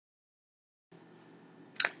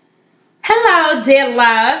Hello, dear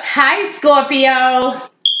love. Hi, Scorpio.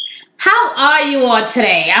 How are you all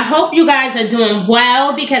today? I hope you guys are doing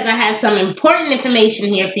well because I have some important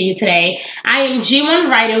information here for you today. I am G1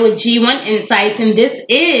 Writer with G1 Insights, and this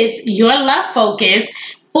is your love focus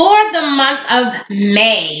for the month of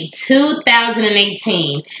May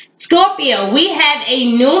 2018. Scorpio, we have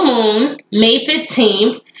a new moon, May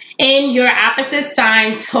 15th, in your opposite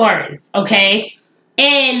sign, Taurus, okay?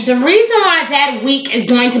 And the reason why that week is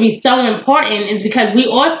going to be so important is because we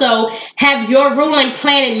also have your ruling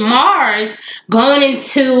planet Mars going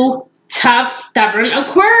into tough, stubborn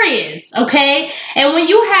Aquarius, okay? And when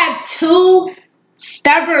you have two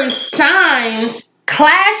stubborn signs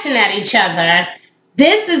clashing at each other,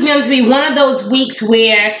 this is going to be one of those weeks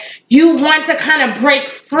where you want to kind of break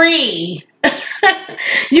free.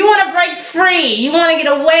 You want to break free. You want to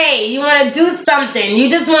get away. You want to do something. You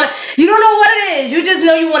don't know what it is. You just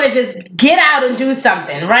know you want to just get out and do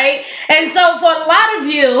something, right? And so for a lot of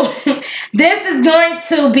you, this is going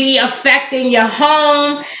to be affecting your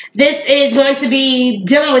home. This is going to be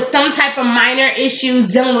dealing with some type of minor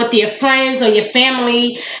issues, dealing with your friends or your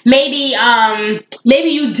family. Maybe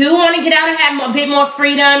you do want to get out and have a bit more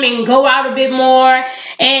freedom and go out a bit more.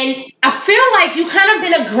 And I feel like you kind of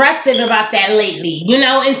been aggressive about that lately. You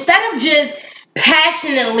know, instead of just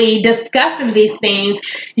passionately discussing these things,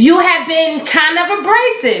 you have been kind of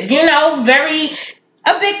abrasive, you know,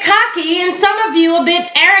 a bit cocky, and some of you a bit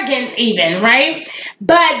arrogant even, right?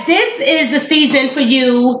 But this is the season for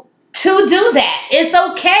you to do that. It's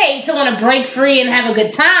okay to want to break free and have a good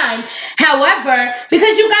time. However,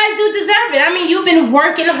 because you guys do deserve it. I mean, you've been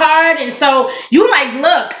working hard, and so you like,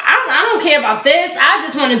 look, I don't care about this. I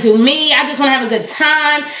just want to do me. I just want to have a good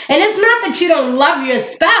time. And it's not that you don't love your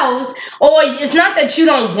spouse, or it's not that you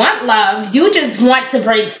don't want love. You just want to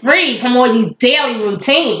break free from all these daily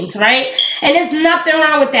routines, right? And there's nothing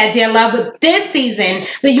wrong with that, dear love. But this season,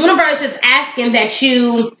 the universe is asking that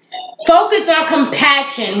you focus on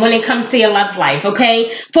compassion when it comes to your love life,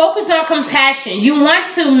 okay? Focus on compassion. You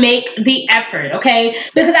want to make the effort, okay?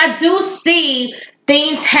 Because I do see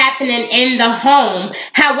things happening in the home.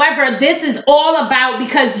 However, this is all about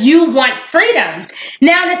because you want freedom.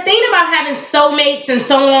 Now, the thing about having soulmates and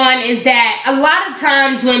so on is that a lot of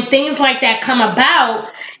times when things like that come about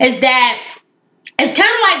is that it's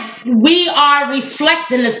kind of like we are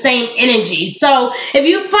reflecting the same energy. So if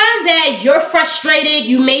you find that you're frustrated,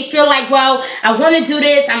 you may feel like, well, I want to do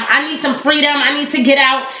this. I need some freedom. I need to get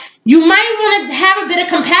out. You might want to have a bit of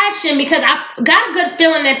compassion, because I've got a good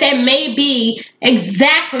feeling that may be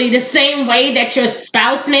exactly the same way that your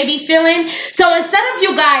spouse may be feeling. So instead of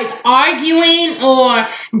you guys arguing or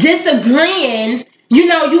disagreeing, you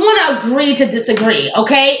know, you want to agree to disagree,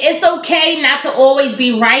 okay? It's okay not to always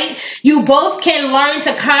be right. You both can learn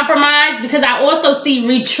to compromise, because I also see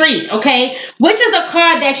retreat, okay? Which is a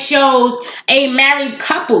card that shows a married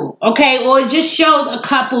couple, okay? Or it just shows a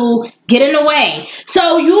couple getting away.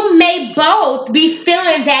 So you may both be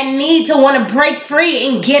feeling that need to want to break free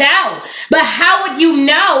and get out. But how would you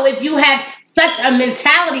know if you have such a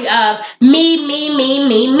mentality of me, me, me,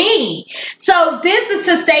 me, me? So this is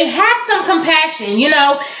to say, have some compassion, you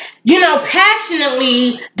know,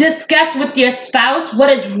 passionately discuss with your spouse what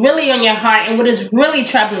is really on your heart and what is really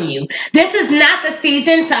troubling you. This is not the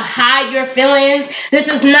season to hide your feelings. This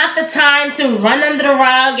is not the time to run under the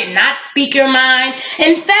rug and not speak your mind.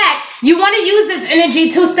 In fact, you want to use this energy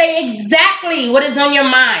to say exactly what is on your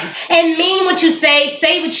mind and mean what you say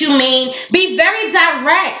what you mean. Be very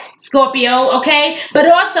direct, Scorpio, okay? But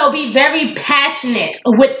also be very passionate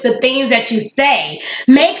with the things that you say.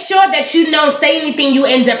 Make sure that you don't say anything you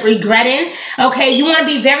end up regretting, okay? You want to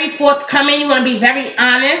be very forthcoming. You want to be very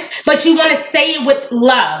honest, but you want to say it with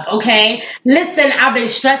love, okay? Listen, I've been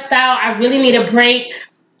stressed out. I really need a break.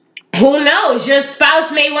 Who knows? Your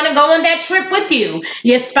spouse may want to go on that trip with you.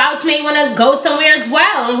 Your spouse may want to go somewhere as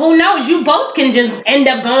well. And who knows? You both can just end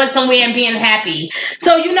up going somewhere and being happy.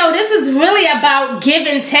 So, you know, this is really about give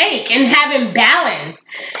and take and having balance.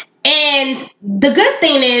 And the good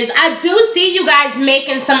thing is, I do see you guys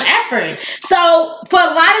making some effort. So for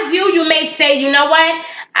a lot of you, you may say, you know what?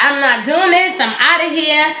 I'm not doing this. I'm out of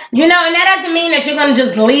here. You know, and that doesn't mean that you're going to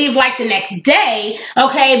just leave like the next day.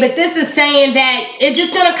 Okay. But this is saying that it's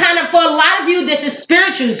just going to kind of, for a lot of you, this is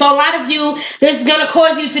spiritual. So a lot of you, this is going to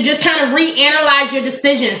cause you to just kind of reanalyze your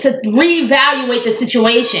decisions, to reevaluate the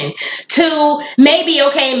situation, to maybe,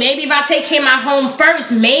 okay, maybe if I take care of my home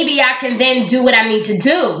first, maybe I can then do what I need to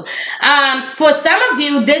do. For some of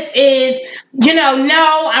you, this is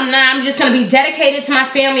no, I'm not. I'm just going to be dedicated to my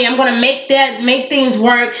family. I'm going to make things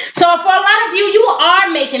work. So for a lot of you, you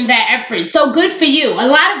are making that effort. So good for you. A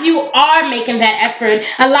lot of you are making that effort.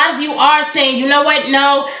 A lot of you are saying, you know what?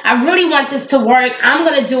 No, I really want this to work. I'm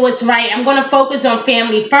going to do what's right. I'm going to focus on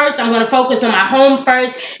family first. I'm going to focus on my home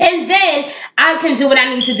first. And then I can do what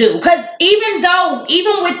I need to do. Because even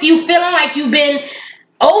with you feeling like you've been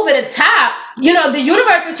over the top, the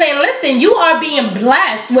universe is saying, listen, you are being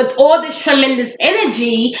blessed with all this tremendous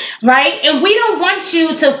energy, right? And we don't want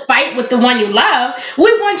you to fight with the one you love.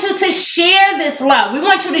 We want you to share this love. We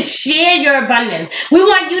want you to share your abundance. We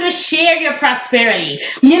want you to share your prosperity.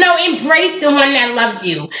 Embrace the one that loves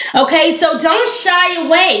you. Okay, so don't shy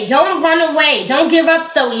away. Don't run away. Don't give up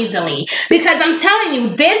so easily. Because I'm telling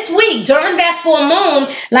you, this week during that full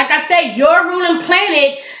moon, like I said, your ruling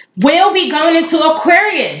planet will be going into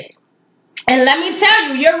Aquarius. And let me tell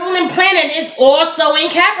you, your ruling planet is also in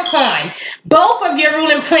Capricorn. Both of your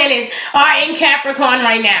ruling planets are in Capricorn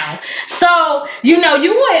right now. So,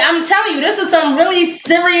 I'm telling you, this is some really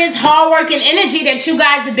serious, hardworking energy that you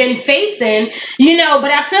guys have been facing,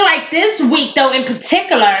 but I feel like this week, though, in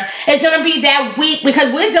particular, is going to be that week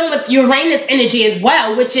because we're dealing with Uranus energy as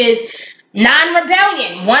well, which is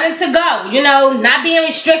non-rebellion, wanting to go, not being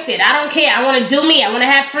restricted. I don't care. I want to do me. I want to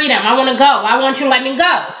have freedom. I want to go. I want you to let me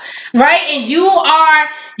go. Right? And you are,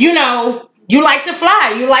 you like to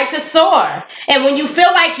fly. You like to soar. And when you feel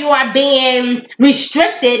like you are being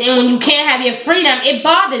restricted and when you can't have your freedom, it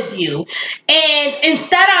bothers you. And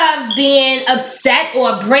instead of being upset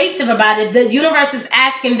or abrasive about it, the universe is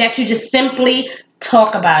asking that you just simply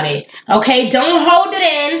talk about it. Okay? Don't hold it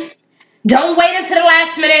in. Don't wait until the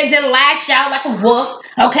last minute and then lash out like a wolf,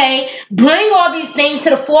 okay? Bring all these things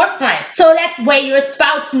to the forefront so that way your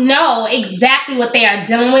spouse know exactly what they are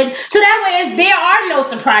dealing with. So that way there are no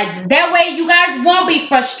surprises. That way you guys won't be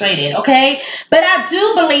frustrated, okay? But I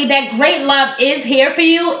do believe that great love is here for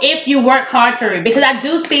you if you work hard for it because I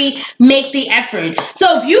do see make the effort.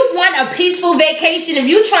 So if you want a peaceful vacation, if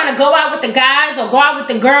you're trying to go out with the guys or go out with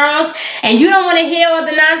the girls and you don't want to hear all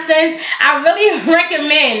the nonsense, I really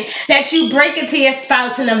recommend that you break it to your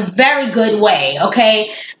spouse in a very good way,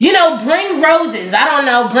 okay? Bring roses. I don't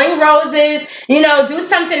know. Bring roses. Do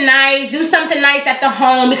something nice. Do something nice at the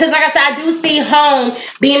home because, like I said, I do see home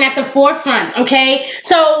being at the forefront, okay?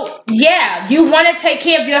 So, yeah, you want to take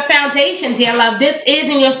care of your foundation, dear love. This is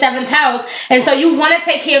in your 7th house, and so you want to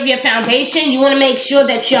take care of your foundation. You want to make sure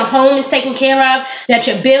that your home is taken care of, that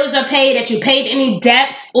your bills are paid, that you paid any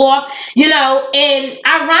debts off, and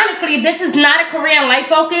ironically, this is not a career and life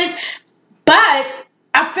focus, but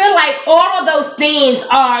I feel like all of those things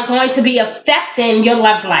are going to be affecting your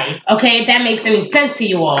love life, okay, if that makes any sense to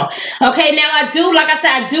you all. Okay, now I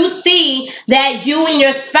do see that you and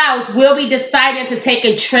your spouse will be deciding to take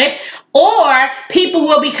a trip or people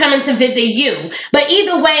will be coming to visit you. But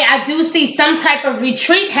either way, I do see some type of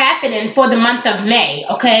retreat happening for the month of May,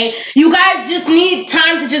 okay? You guys just need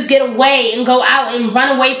time to just get away and go out and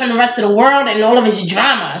run away from the rest of the world and all of its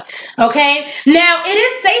drama, okay? Now, it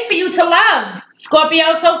is safe for you to love,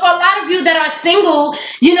 Scorpio. So for a lot of you that are single,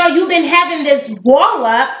 you've been having this wall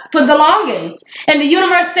up for the longest. And the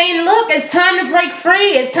universe saying, look, it's time to break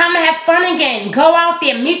free. It's time to have fun again. Go out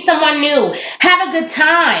there, meet someone new, have a good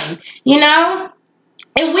time. And I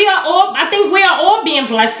think we are all being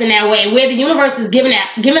blessed in that way, where the universe is giving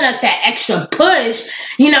us that extra push,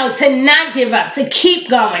 to not give up, to keep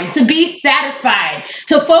going, to be satisfied,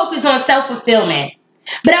 to focus on self-fulfillment.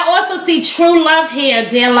 But I also see true love here,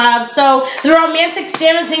 dear love. So the romantic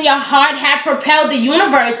feelings in your heart have propelled the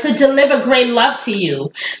universe to deliver great love to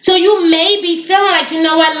you. So you may be feeling like, you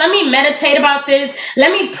know what, let me meditate about this.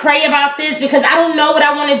 Let me pray about this because I don't know what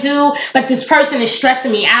I want to do, but this person is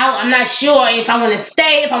stressing me out. I'm not sure if I want to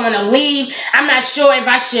stay, if I want to leave. I'm not sure if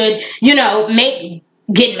I should,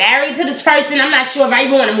 get married to this person. I'm not sure if I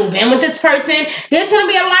even want to move in with this person. There's going to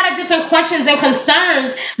be a lot of different questions and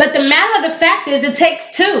concerns, but the matter of the fact is it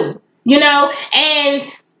takes two, and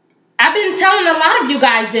I've been telling a lot of you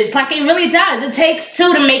guys this, like it really does. It takes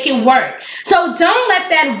two to make it work. So don't let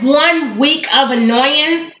that 1 week of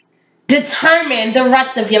annoyance determine the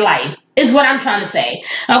rest of your life. Is what I'm trying to say,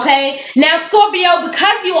 okay? Now, Scorpio,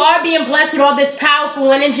 because you are being blessed with all this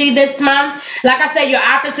powerful energy this month, like I said, your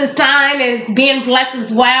opposite sign is being blessed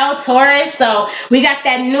as well, Taurus. So we got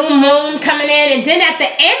that new moon coming in. And then at the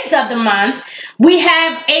end of the month, we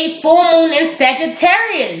have a full moon in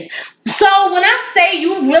Sagittarius. So when I say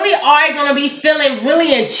you really are going to be feeling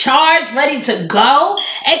really in charge, ready to go,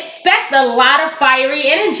 expect a lot of fiery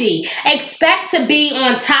energy. Expect to be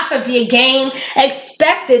on top of your game.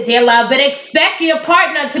 Expect it, dear love, but expect your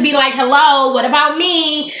partner to be like, hello, what about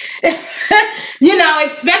me?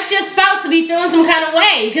 Expect your spouse to be feeling some kind of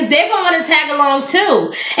way because they're going to want to tag along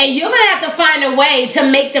too. And you're going to have to find a way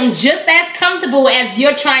to make them just as comfortable as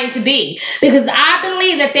you're trying to be. Because I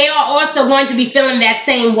believe that they are also going to be feeling that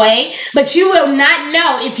same way. But you will not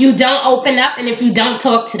know if you don't open up and if you don't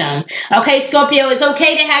talk to them. Okay, Scorpio, it's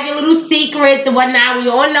okay to have your little secrets and whatnot. We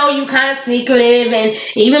all know you kind of secretive and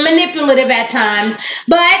even manipulative at times.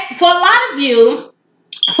 But for a lot of you,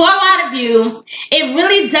 it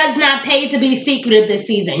really does not pay to be secretive this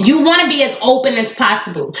season. You want to be as open as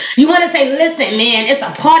possible. You want to say, listen, man, it's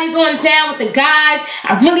a party going down with the guys.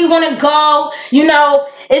 I really want to go.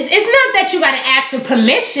 It's not that you got to ask for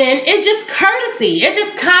permission. It's just courtesy. It's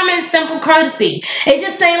just common, simple courtesy. It's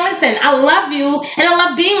just saying, listen, I love you and I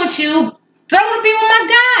love being with you. But I want to be with my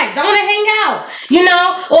guys. I want to hang out,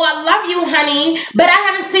 or I love you, honey, but I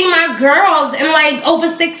haven't seen my girls in like over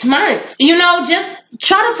 6 months. Just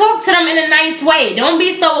try to talk to them in a nice way. Don't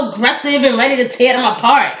be so aggressive and ready to tear them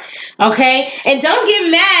apart, okay? And don't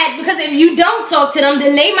get mad because if you don't talk to them,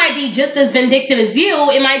 then they might be just as vindictive as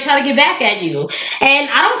you. It might try to get back at you. And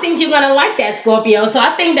I don't think you're going to like that, Scorpio. So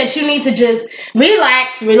I think that you need to just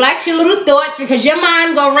relax your little thoughts because your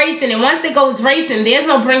mind go racing. And once it goes racing, there's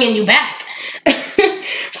no bringing you back.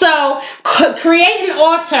 So create an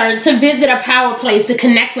altar to visit a power place to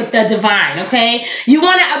connect with the divine, okay?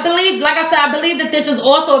 I believe that this is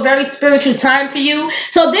also a very spiritual time for you.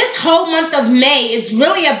 So this whole month of May is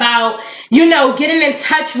really about, getting in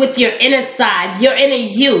touch with your inner side, your inner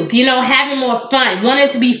youth, having more fun, wanting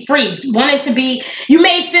to be free, you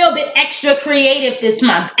may feel a bit extra creative this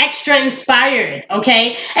month, extra inspired, okay?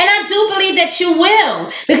 And I do believe that you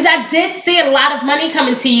will because I did see a lot of money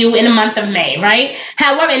coming to you in the month of May, right?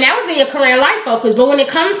 However, and that was in your career life focus, but when it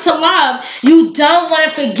comes to love, you don't want to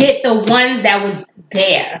forget the ones that was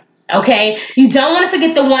there. Okay, you don't want to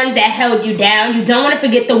forget the ones that held you down. You don't want to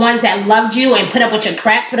forget the ones that loved you and put up with your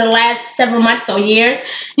crap for the last several months or years.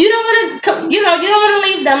 You don't want to, you don't want to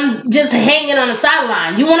leave them just hanging on the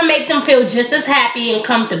sideline. You want to make them feel just as happy and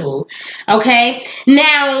comfortable. Okay,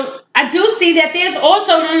 now I do see that there's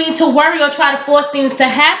also no need to worry or try to force things to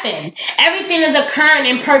happen. Everything is occurring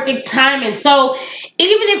in perfect timing. So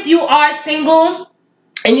even if you are single,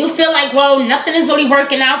 and you feel like, well, nothing is really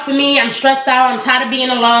working out for me, I'm stressed out, I'm tired of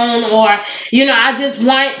being alone, or, I just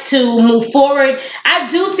want to move forward, I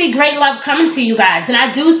do see great love coming to you guys, and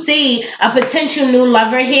I do see a potential new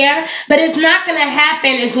lover here, but it's not going to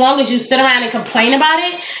happen as long as you sit around and complain about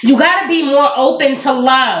it. You got to be more open to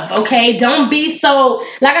love, okay? Don't be so,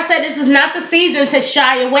 like I said, this is not the season to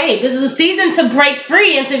shy away. This is a season to break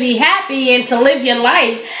free and to be happy and to live your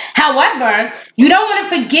life. However, you don't want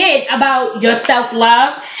to forget about your self-love.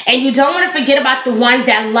 And you don't want to forget about the ones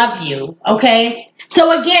that love you, okay?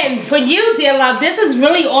 So again, for you, dear love, this is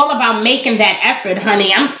really all about making that effort,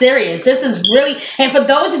 honey. I'm serious. This is really, and for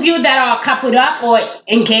those of you that are coupled up or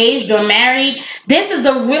engaged or married, this is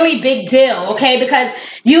a really big deal, okay? Because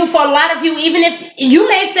for a lot of you, even if you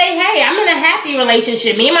may say, hey, I'm in a happy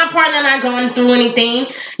relationship. Me and my partner are not going through anything,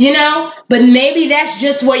 but maybe that's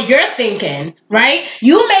just what you're thinking, right?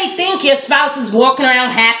 You may think your spouse is walking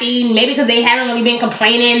around happy, maybe because they haven't really been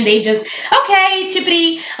complaining. They just, okay,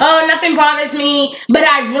 chippity, oh, nothing bothers me. But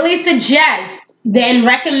I really suggest and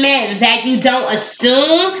recommend that you don't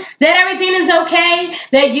assume that everything is okay,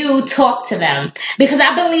 that you talk to them. Because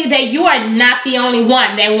I believe that you are not the only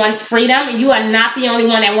one that wants freedom, and you are not the only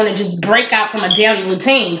one that want to just break out from a daily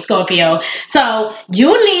routine, Scorpio. So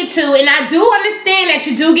you need to, and I do understand that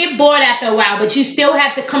you do get bored after a while, but you still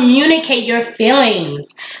have to communicate your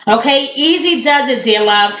feelings, okay? Easy does it, dear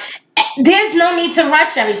love. There's no need to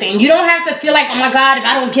rush everything. You don't have to feel like, oh my God, if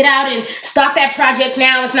I don't get out and start that project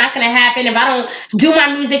now, it's not going to happen. If I don't do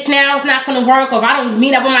my music now, it's not going to work. Or if I don't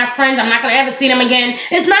meet up with my friends, I'm not going to ever see them again.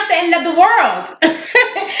 It's not the end of the world.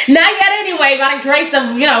 Not yet anyway, by the grace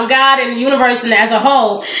of, God and the universe and as a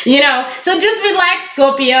whole, So just relax,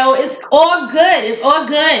 Scorpio. It's all good. It's all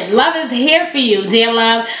good. Love is here for you, dear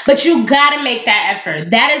love. But you got to make that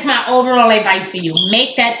effort. That is my overall advice for you.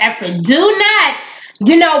 Make that effort. Do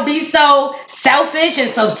not be so selfish and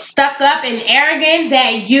so stuck up and arrogant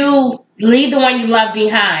that you leave the one you love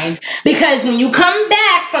behind. Because when you come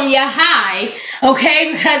back from your high,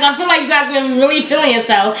 okay, because I feel like you guys are going to be really feeling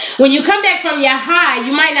yourself. When you come back from your high,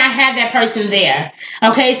 you might not have that person there,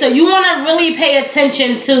 okay? So you want to really pay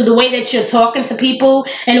attention to the way that you're talking to people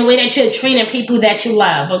and the way that you're treating people that you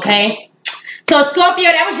love, okay? So Scorpio,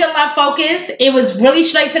 that was your love focus. It was really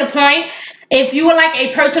straight to the point. If you would like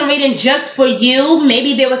a personal reading just for you,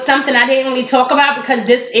 maybe there was something I didn't really talk about because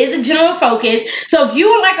this is a general focus. So if you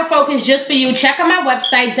would like a focus just for you, check out my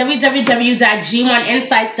website,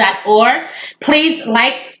 www.g1insights.org. Please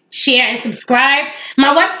like, share, and subscribe.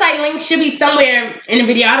 My website link should be somewhere in the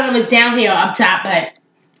video. I don't know if it's down here or up top, but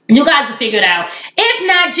you guys will figure it out. If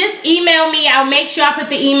not, just email me. I'll make sure I put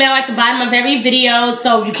the email at the bottom of every video.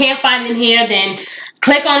 So if you can't find it in here, then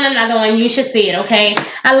click on another one. You should see it, okay?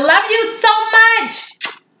 I love you so much.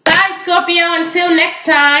 Bye, Scorpio. Until next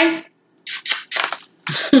time.